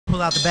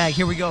Pull out the bag.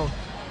 Here we go.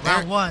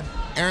 Round one.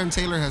 Aaron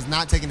Taylor has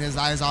not taken his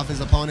eyes off his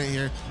opponent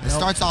here. It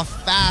starts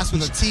off fast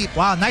with a teep.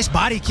 Wow, nice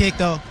body kick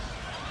though.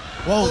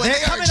 Whoa, they're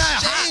coming out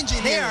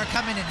hot. They are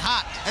coming in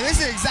hot. And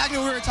this is exactly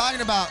what we were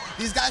talking about.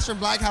 These guys from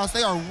Black House,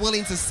 they are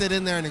willing to sit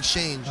in there and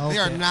exchange. Okay. They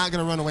are not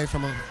going to run away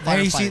from a firefight.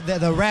 There you see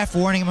the ref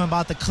warning him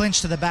about the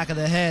clinch to the back of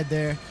the head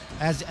there.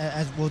 As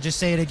we'll just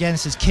say it again,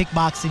 this is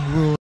kickboxing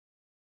rule.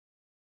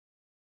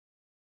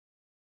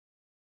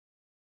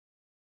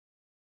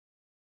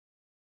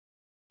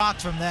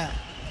 From that.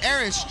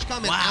 Erich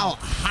coming out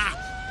hot.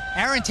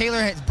 Aaron Taylor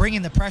is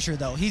bringing the pressure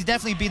though. He's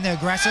definitely being the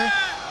aggressor.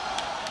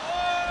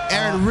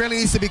 Aaron really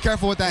needs to be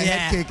careful with that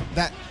head kick.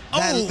 That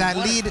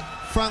lead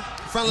front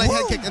leg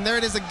head kick. And there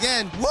it is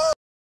again. Woo!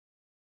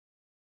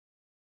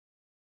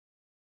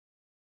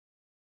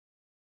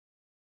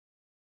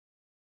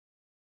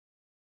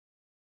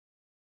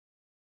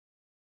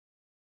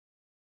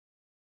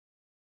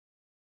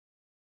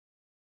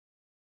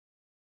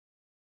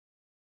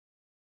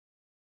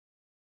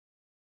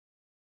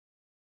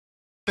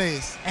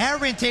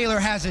 Aaron Taylor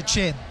has a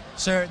chin,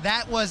 sir.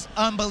 That was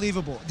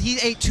unbelievable. He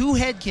ate 2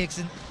 head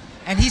kicks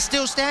and he's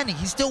still standing.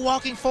 He's still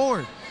walking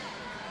forward.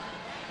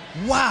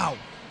 Wow.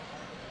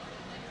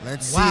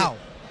 Let's see it.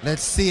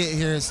 Let's see it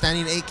here.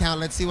 Standing 8 count.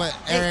 Let's see what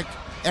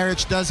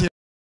Erich does here.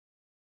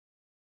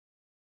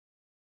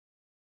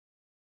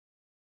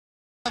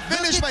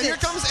 Finish, but here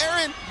comes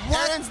Aaron.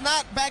 Aaron's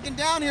not backing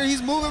down here.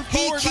 He's moving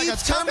forward like a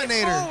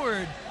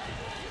Terminator.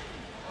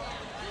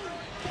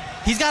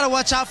 He's got to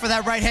watch out for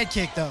that right head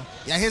kick, though.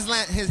 Yeah,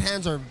 his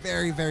hands are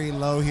very, very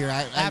low here.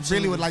 I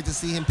really would like to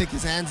see him pick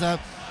his hands up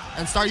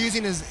and start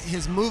using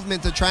his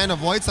movement to try and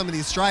avoid some of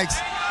these strikes.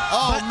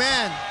 Oh,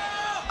 man.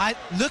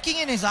 Looking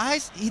in his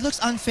eyes, he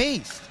looks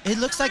unfazed. It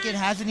looks like it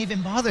hasn't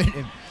even bothered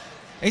him.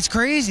 It's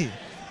crazy.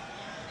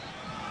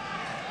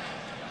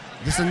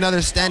 Just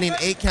another standing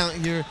 8 count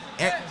here.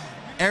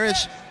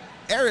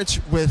 Erich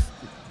with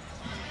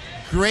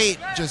great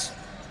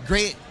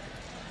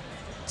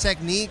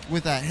technique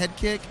with that head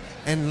kick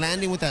and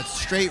landing with that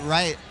straight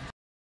right.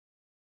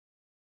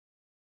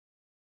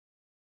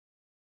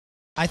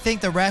 I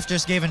think the ref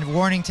just gave a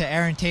warning to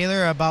Aaron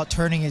Taylor about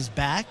turning his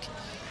back.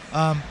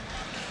 Wow,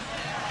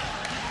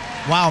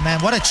 man,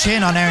 what a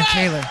chin on Aaron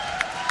Taylor.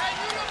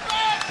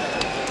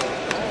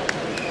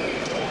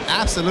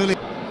 Absolutely.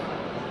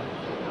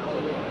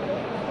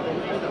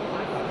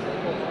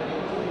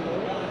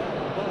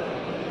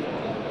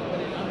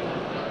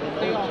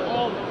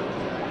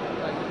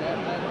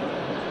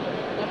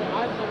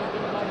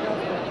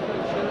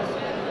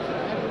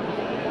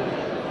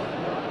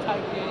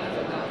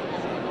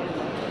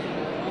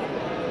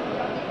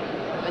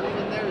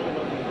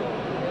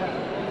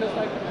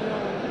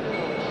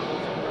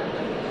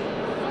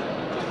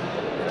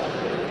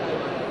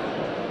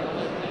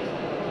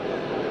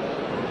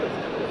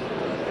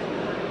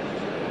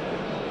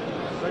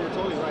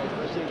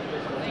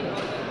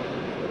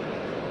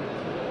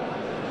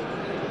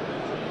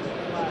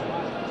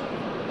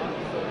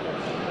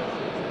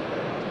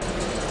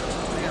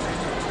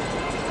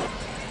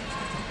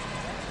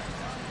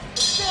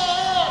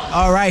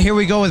 All right, here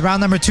we go with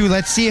round number 2.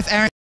 Let's see if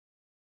Aaron...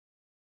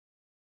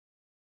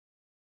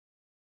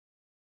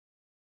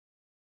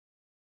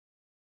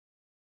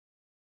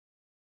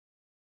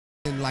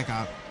 like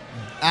a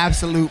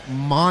absolute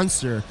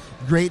monster.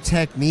 Great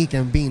technique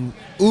and being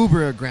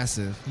uber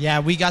aggressive. Yeah,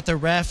 we got the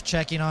ref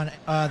checking on,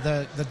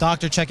 the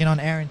doctor checking on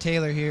Aaron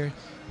Taylor here.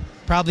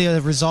 Probably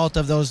a result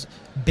of those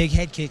big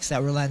head kicks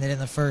that were landed in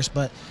the first.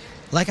 But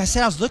like I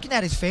said, I was looking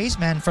at his face,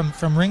 man,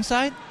 from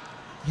ringside.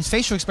 His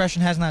facial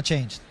expression has not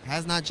changed.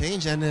 Has not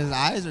changed, and his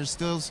eyes are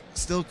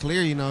still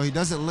clear. You know, he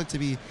doesn't look to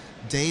be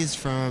dazed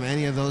from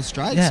any of those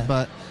strikes. Yeah.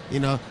 But,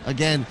 you know,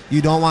 again,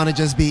 you don't want to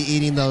just be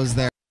eating those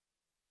there.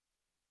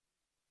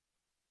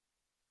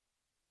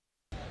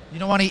 You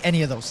don't want to eat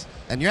any of those.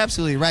 And you're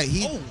absolutely right.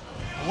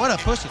 What a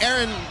push.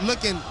 Aaron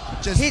looking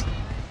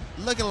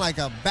like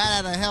a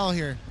bat out of hell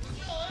here.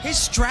 His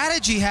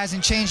strategy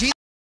hasn't changed either.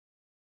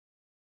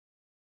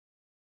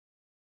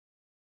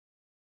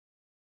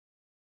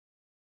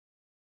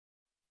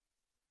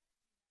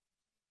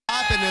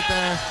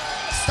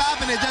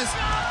 Stopping it, just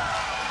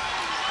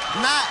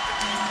not.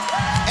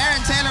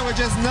 Aaron Taylor with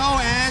just no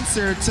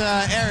answer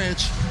to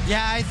Erich.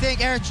 Yeah, I think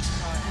Erich.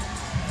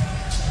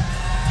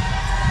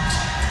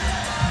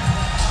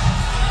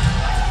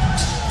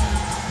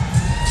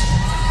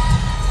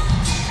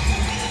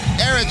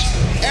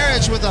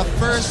 Erich with a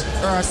first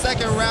or a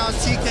second round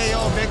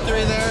TKO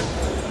victory there.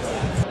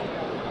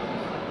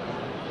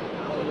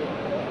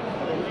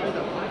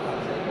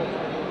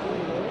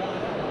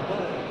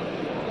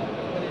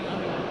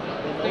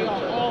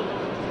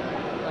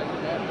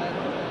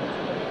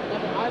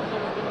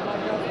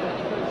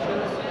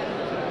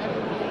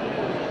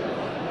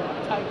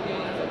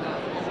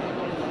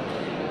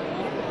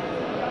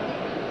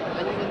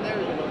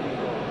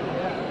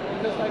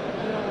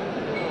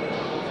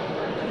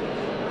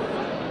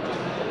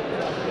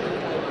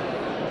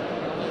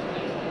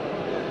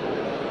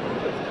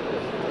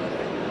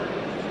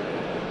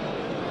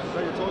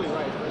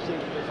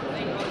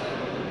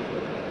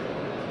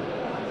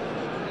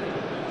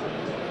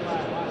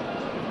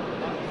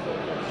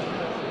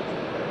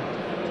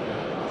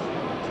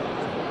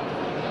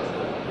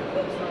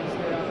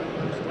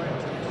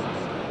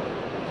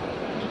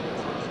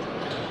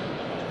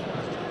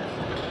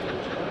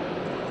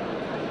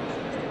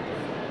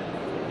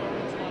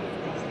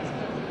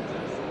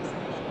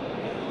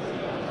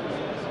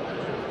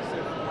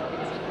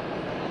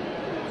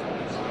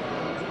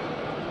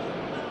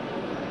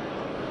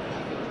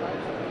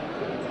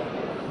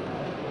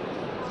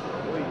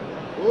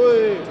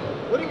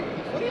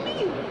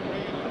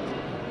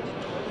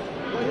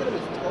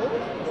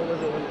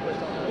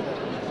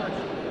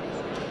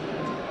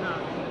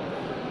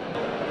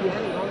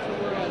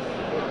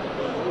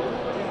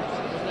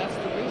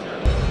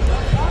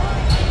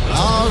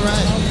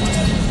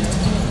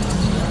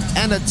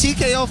 And a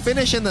TKO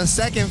finish in the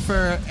second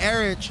for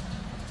Erich.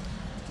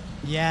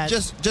 Yeah.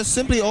 Just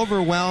simply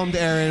overwhelmed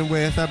Aaron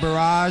with a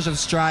barrage of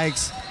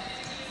strikes.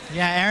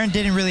 Yeah, Aaron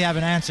didn't really have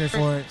an answer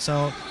for it,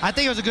 so I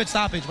think it was a good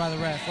stoppage by the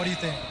ref. What do you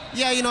think?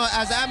 Yeah, you know,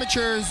 as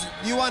amateurs,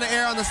 you want to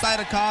err on the side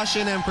of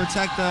caution and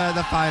protect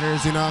the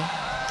fighters, you know?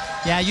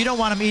 Yeah, you don't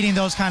want him eating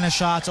those kind of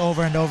shots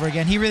over and over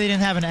again. He really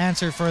didn't have an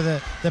answer for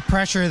the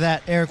pressure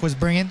that Erich was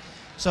bringing,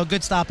 so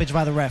good stoppage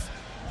by the ref.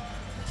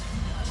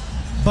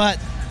 But